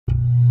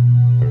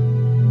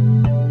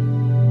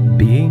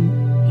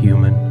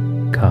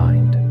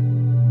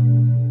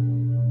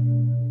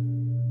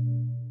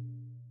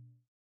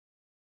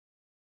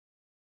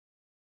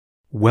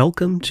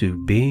Welcome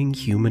to Being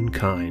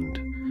Humankind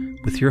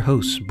with your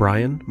hosts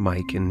Brian,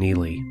 Mike, and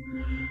Neely.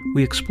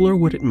 We explore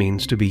what it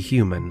means to be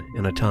human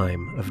in a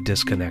time of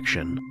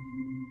disconnection.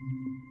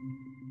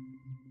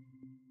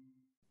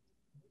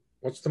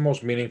 What's the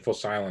most meaningful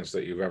silence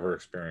that you've ever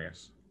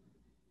experienced?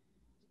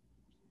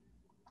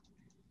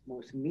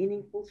 Most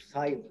meaningful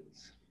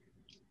silence.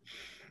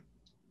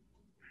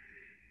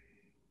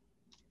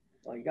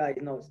 Well, you guys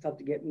know it's tough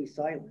to get me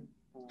silent.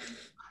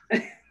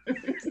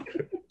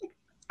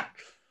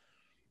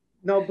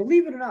 No,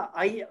 believe it or not,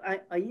 I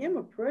am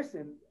a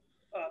person,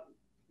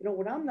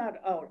 when I'm not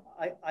out,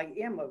 I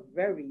am a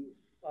very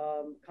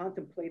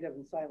contemplative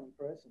and silent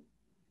person.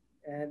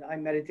 And I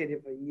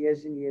meditated for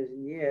years and years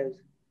and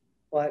years.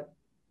 But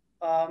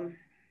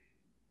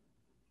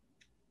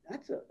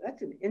that's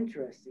an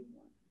interesting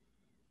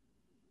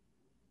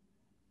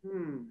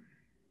one.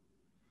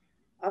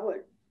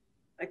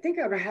 I think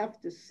I would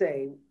have to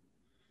say,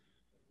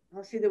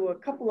 there were a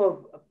couple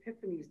of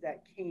epiphanies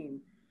that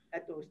came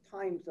at those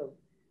times of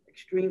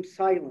extreme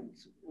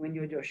silence when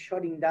you're just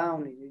shutting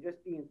down and you're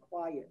just being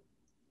quiet.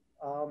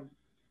 And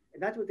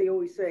that's what they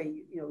always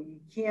say,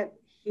 you can't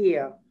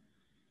hear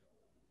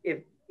if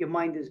your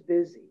mind is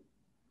busy.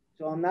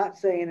 So I'm not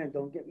saying, and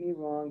don't get me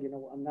wrong,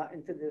 I'm not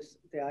into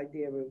the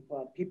idea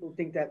of people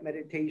think that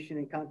meditation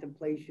and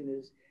contemplation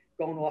is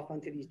going off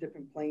onto these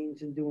different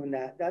planes and doing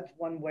that. That's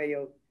one way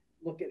of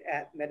looking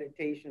at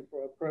meditation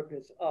for a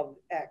purpose of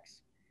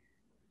X.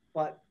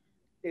 But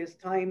there's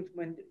times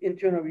when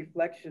internal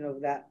reflection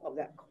of that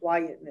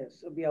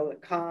quietness, of be able to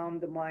calm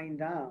the mind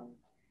down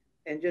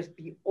and just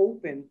be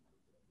open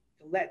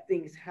to let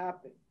things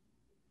happen.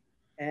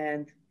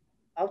 And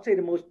I'll say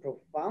the most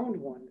profound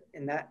one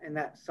in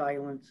that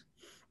silence.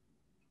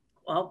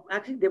 Well,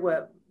 actually, there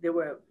were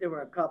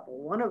a couple.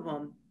 One of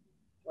them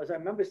was, I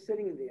remember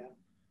sitting there,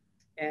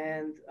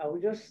 and I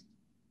was just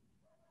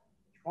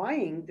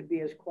trying to be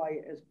as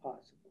quiet as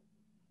possible.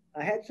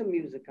 I had some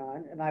music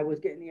on, and I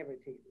was getting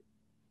irritated.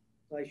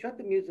 So I shut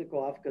the music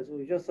off because it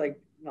was just like,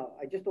 no,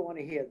 I just don't want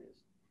to hear this.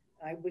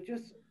 I was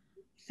just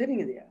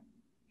sitting there.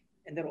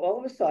 And then all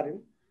of a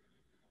sudden,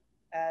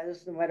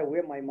 as no matter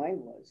where my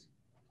mind was,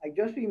 I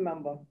just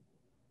remember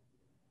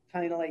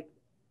kind of like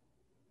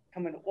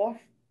coming off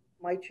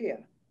my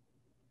chair,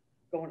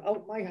 going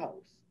out my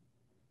house,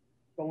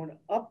 going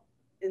up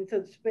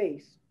into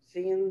space,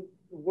 seeing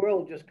the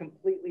world just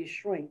completely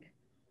shrink.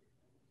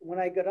 When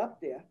I got up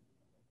there,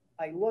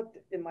 I looked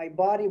and my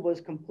body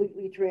was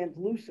completely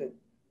translucent.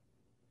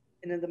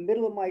 And in the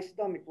middle of my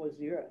stomach was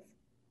the earth.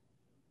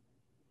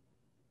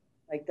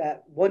 Like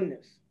that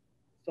oneness,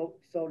 so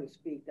to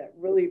speak, that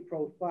really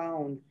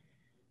profound,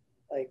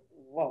 like,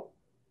 whoa.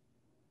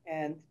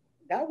 And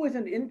that was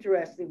an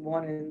interesting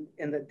one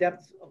in the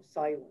depths of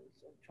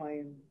silence, of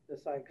trying to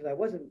decide, because I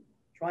wasn't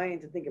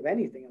trying to think of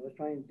anything. I was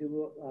trying to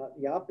do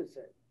the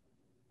opposite.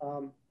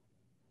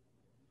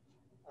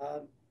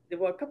 There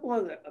were a couple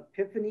of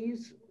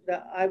epiphanies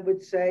that I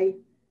would say.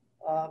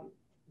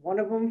 One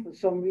of them, for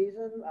some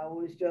reason, I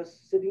was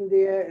just sitting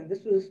there, and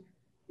this was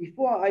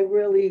before I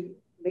really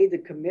made the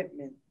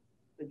commitment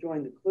to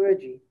join the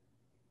clergy.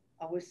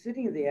 I was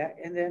sitting there,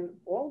 and then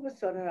all of a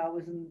sudden, I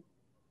was in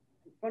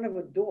front of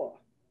a door.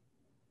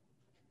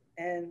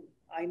 And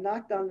I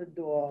knocked on the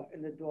door,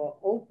 and the door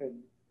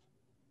opened.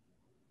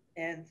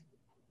 And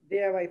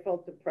there I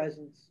felt the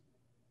presence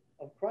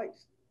of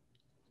Christ.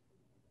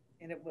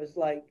 And it was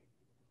like,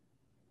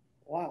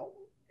 wow.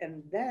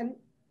 And then,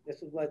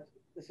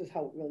 this is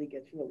how it really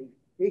gets really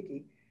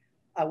freaky.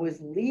 I was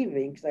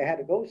leaving because I had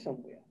to go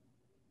somewhere.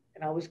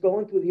 And I was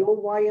going through the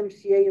old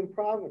YMCA in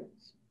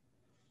Providence.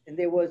 And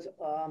there was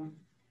a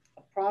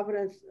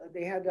Providence,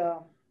 they had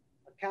a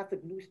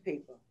Catholic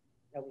newspaper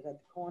that was at the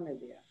corner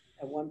there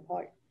at one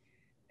point.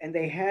 And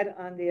they had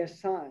on their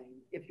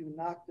sign, if you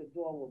knock, the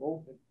door will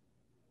open.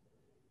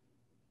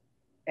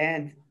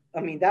 And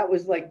that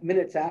was like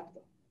minutes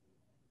after,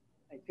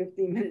 like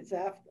 15 minutes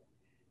after.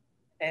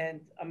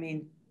 And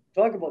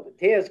talk about the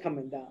tears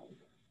coming down,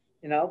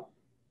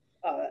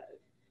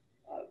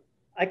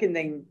 I can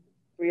name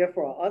 3 or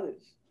 4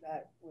 others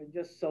that were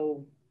just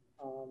so,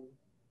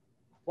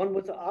 one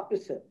was the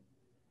opposite.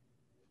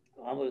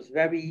 One was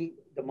very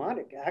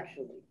demonic,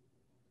 actually.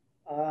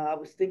 I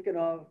was thinking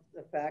of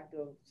the fact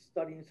of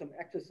studying some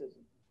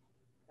exorcism.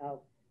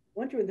 Now,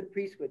 once you're in the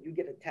priesthood, you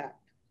get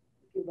attacked.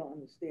 People don't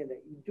understand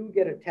that. You do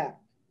get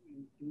attacked.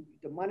 You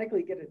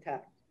demonically get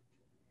attacked.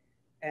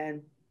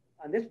 And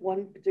on this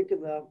one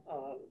particular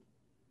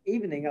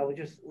evening, I was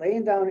just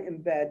laying down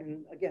in bed.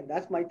 And again,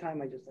 that's my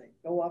time. I just like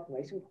go off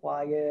nice and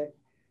quiet,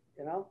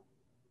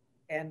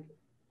 And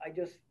I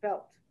just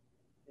felt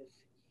this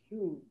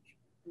huge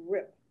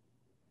grip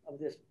of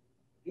this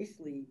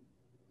beastly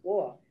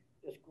floor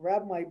just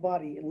grabbed my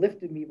body and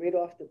lifted me right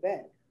off the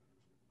bed.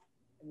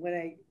 And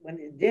when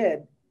it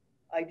did,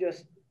 I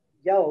just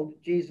yelled,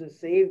 "Jesus,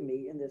 save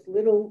me." And this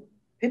little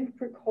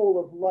pinprick hole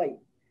of light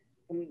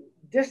from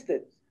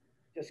distance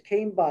just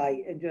came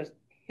by and just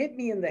hit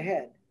me in the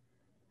head.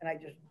 And I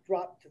just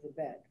dropped to the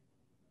bed.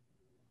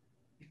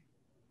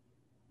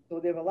 So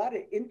there are a lot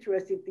of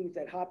interesting things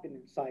that happen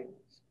in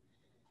silence.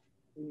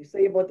 When you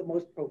say about the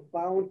most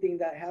profound thing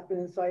that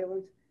happened in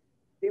silence,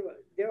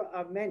 there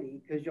are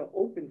many because you're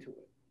open to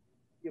it.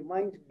 Your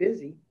mind's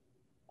busy.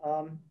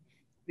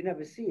 You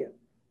never see it.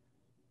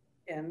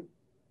 And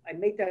I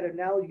make that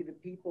analogy to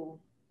people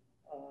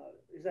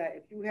is that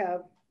if you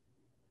have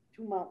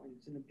two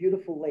mountains and a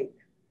beautiful lake,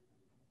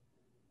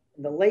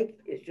 and the lake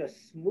is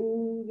just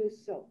smooth as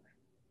silk,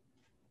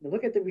 and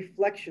look at the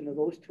reflection of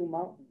those two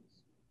mountains.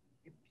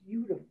 It's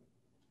beautiful.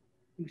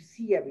 You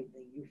see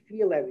everything, you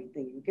feel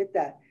everything, you get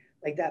that,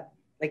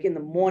 like in the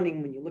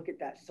morning when you look at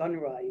that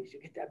sunrise, you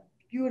get that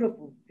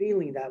beautiful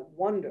feeling, that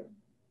wonder.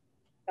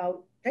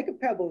 Now, take a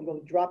pebble and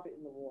go drop it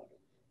in the water.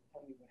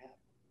 Tell me what happens.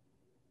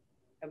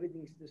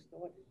 Everything's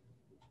distorted.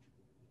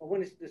 But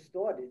when it's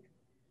distorted,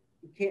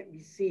 you can't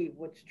receive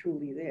what's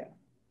truly there.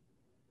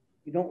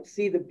 You don't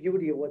see the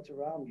beauty of what's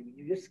around you.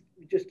 You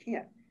just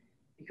can't,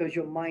 because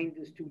your mind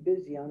is too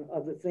busy on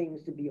other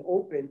things to be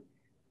open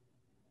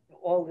to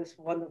all this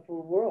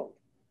wonderful world.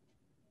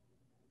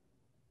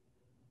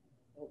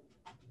 So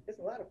there's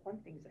a lot of fun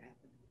things that happen.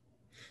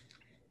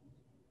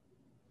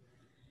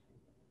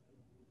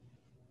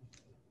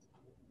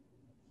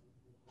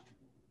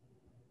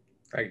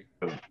 Thank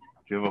you. Do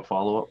you have a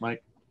follow-up,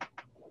 Mike?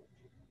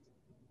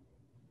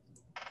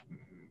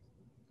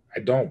 I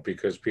don't,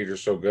 because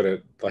Peter's so good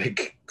at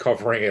like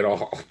covering it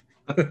all.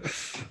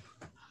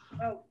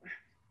 Well,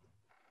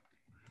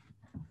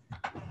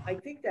 I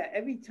think that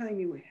every time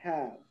you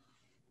have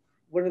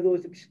one of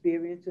those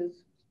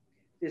experiences,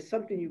 there's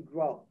something you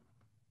grow.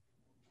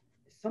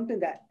 It's something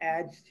that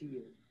adds to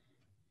you,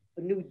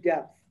 a new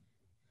depth.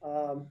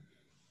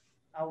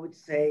 I would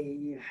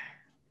say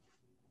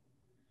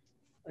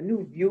a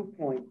new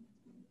viewpoint.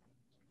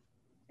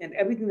 And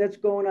everything that's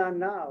going on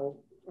now,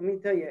 let me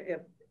tell you,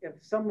 if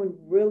someone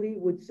really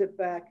would sit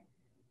back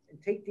and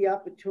take the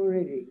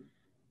opportunity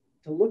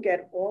to look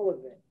at all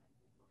of it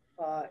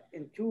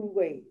in two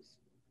ways,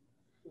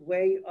 the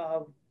way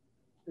of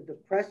the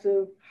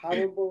depressive,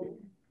 horrible,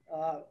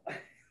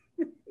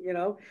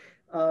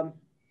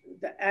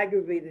 the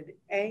aggravated,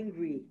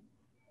 angry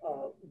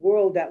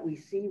world that we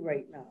see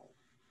right now,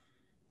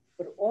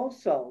 but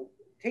also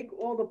take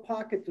all the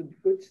pockets of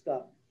good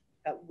stuff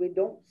that we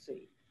don't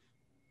see.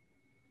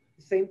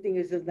 The same thing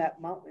is in that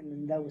mountain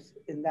and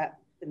in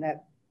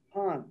that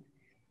pond.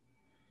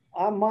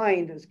 Our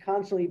mind is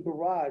constantly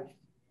barraged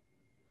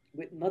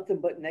with nothing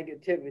but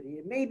negativity.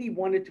 It may be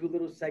one or two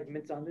little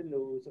segments on the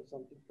news of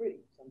something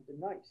pretty, something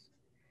nice.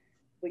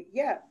 But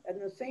yet, at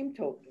the same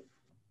token,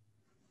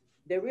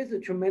 there is a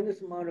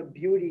tremendous amount of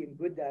beauty and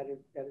good that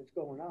is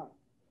going on.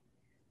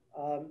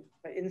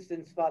 For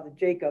instance, Father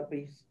Jacob,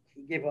 he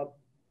gave up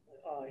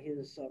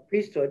his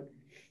priesthood,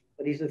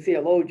 but he's a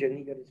theologian.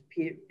 He got his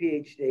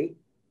PhD,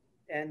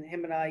 and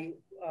him and I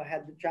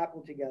had the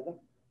chapel together.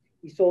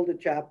 He sold the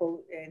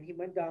chapel, and he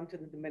went down to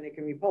the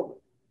Dominican Republic.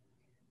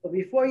 But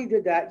before he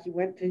did that, he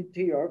went to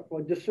Europe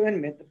for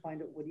discernment to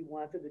find out what he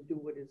wanted to do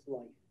with his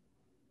life.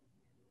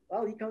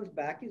 Well, he comes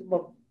back. He's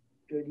about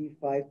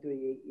 35,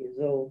 38 years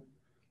old.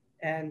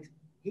 And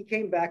he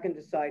came back and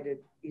decided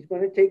he's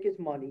going to take his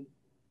money,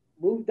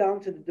 move down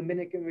to the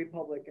Dominican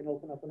Republic, and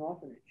open up an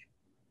orphanage.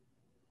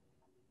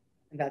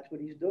 And that's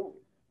what he's doing.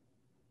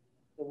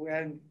 So we're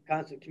in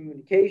constant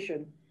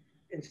communication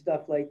and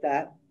stuff like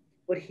that.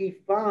 But he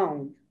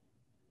found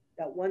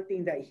that one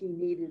thing that he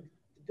needed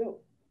to do.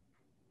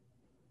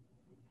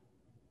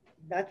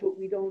 That's what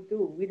we don't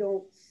do. We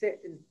don't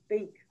sit and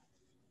think,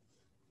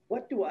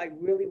 what do I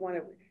really want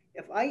to?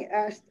 If I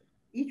asked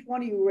each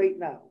one of you right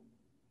now,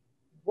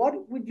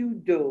 what would you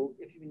do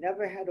if you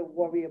never had to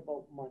worry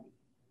about money?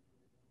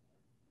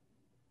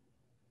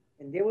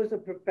 And there was a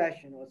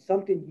profession or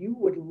something you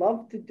would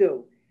love to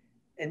do,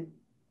 and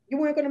you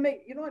weren't going to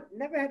make,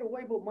 never had to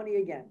worry about money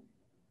again.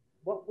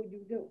 What would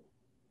you do?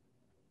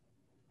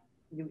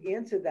 You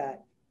answer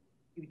that,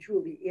 you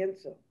truly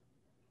answer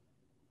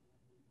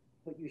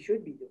what you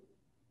should be doing.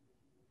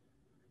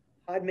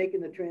 Hard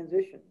making the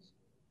transitions.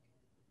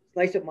 It's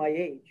nice at my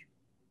age,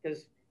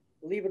 because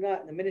believe it or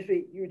not, in the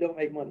ministry, you don't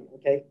make money,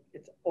 okay?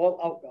 It's all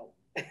outgo,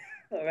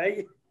 all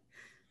right?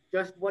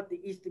 Just what the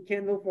Easter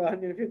candle for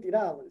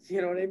 $150,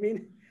 you know what I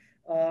mean?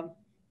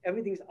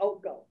 Everything's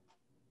outgo.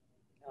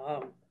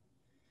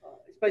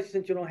 Especially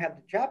since you don't have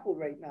the chapel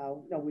right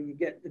now, where you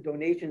get the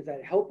donations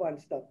that help on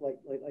stuff like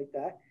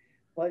that.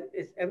 But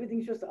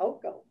everything's just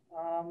outgo.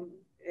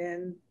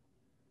 And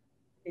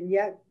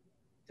yet,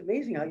 it's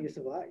amazing how you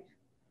survive.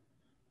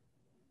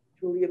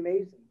 Truly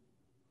amazing.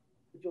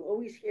 But you'll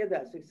always hear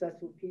that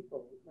successful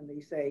people when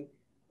they say,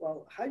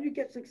 well, how did you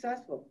get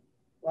successful?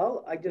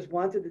 Well, I just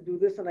wanted to do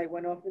this and I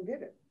went off and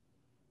did it.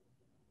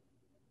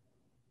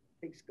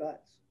 Takes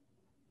guts.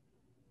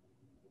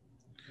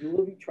 You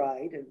will be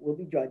tried and will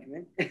be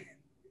judgment and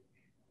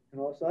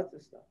all sorts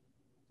of stuff.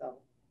 So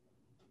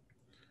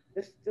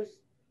just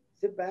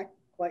sit back,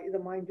 quiet the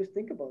mind, just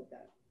think about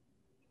that.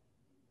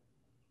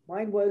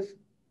 Mine was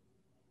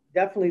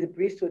definitely the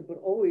priesthood, but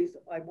always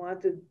I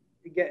wanted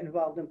to get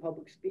involved in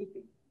public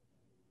speaking.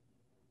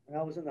 When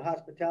I was in the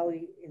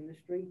hospitality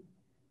industry,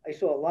 I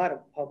saw a lot of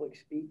public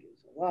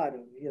speakers, a lot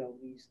of,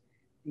 these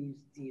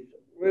these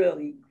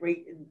really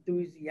great,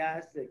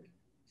 enthusiastic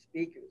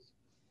speakers.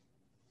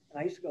 And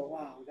I used to go,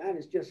 wow, that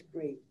is just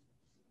great.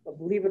 But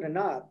believe it or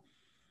not,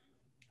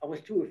 I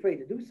was too afraid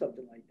to do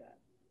something like that.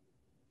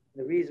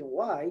 And the reason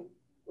why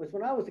was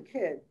when I was a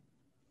kid,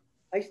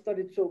 I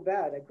studied so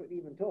bad I couldn't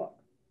even talk.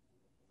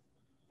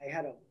 I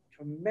had a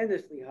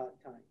tremendously hard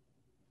time.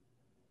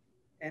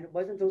 And it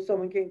wasn't until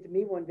someone came to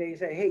me one day and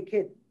said, hey,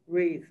 kid,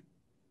 breathe.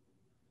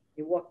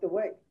 He walked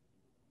away.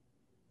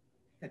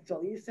 That's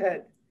all he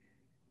said.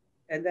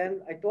 And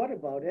then I thought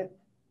about it.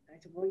 I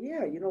said, well,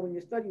 yeah, you know, when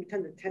you study, you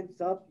tend to tense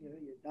up, you know,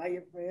 your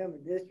diaphragm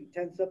and this, you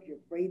tense up, you're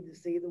afraid to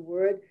say the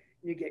word,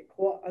 and you get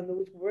caught on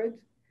those words.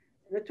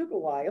 And it took a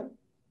while,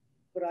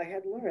 but I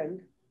had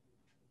learned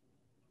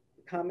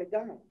to calm it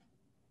down.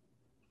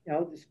 You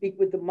know, to speak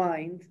with the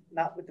mind,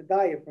 not with the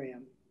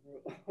diaphragm,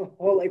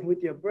 or like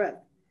with your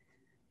breath.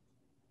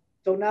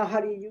 So now how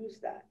do you use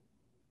that?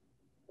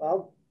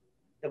 Well,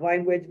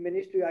 Divine Words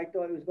Ministry, I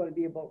thought it was going to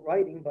be about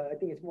writing, but I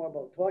think it's more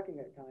about talking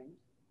at times.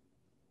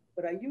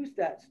 But I used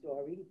that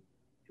story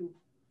to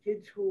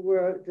kids who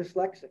were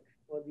dyslexic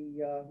for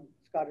the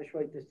Scottish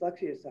Rite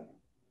Dyslexia Center.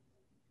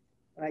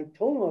 And I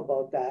told them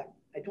about that.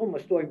 I told them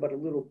a story about a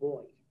little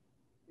boy,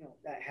 you know,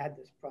 that had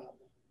this problem.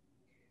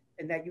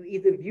 And that you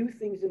either view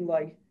things in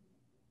life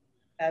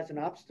as an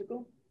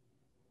obstacle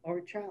or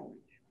a challenge.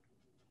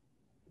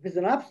 If it's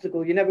an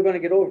obstacle, you're never going to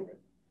get over it.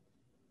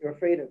 You're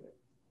afraid of it.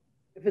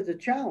 If it's a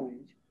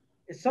challenge,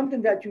 it's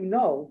something that you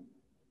know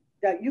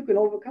that you can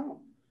overcome.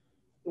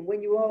 And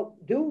when you all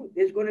do,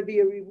 there's going to be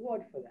a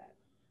reward for that.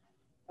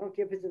 I don't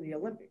care if it's in the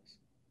Olympics,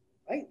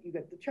 right? You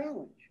get the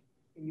challenge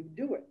and you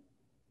do it.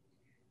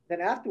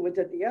 Then afterwards,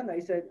 at the end, I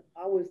said,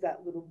 I was that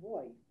little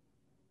boy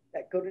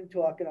that couldn't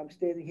talk, and I'm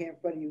standing here in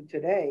front of you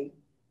today,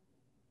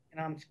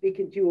 and I'm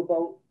speaking to you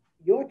about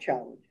your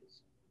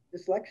challenges,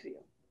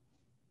 dyslexia.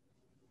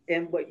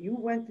 And what you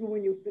went through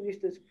when you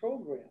finished this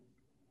program,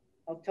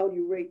 I'll tell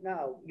you right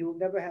now, you'll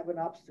never have an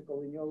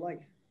obstacle in your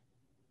life.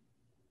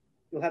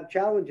 You'll have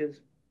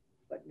challenges,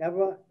 but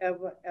never,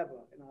 ever, ever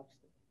an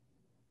obstacle.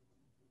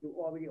 You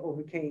already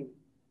overcame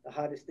the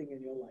hardest thing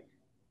in your life.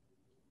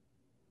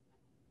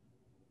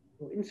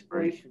 So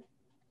inspiration,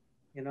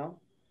 you know?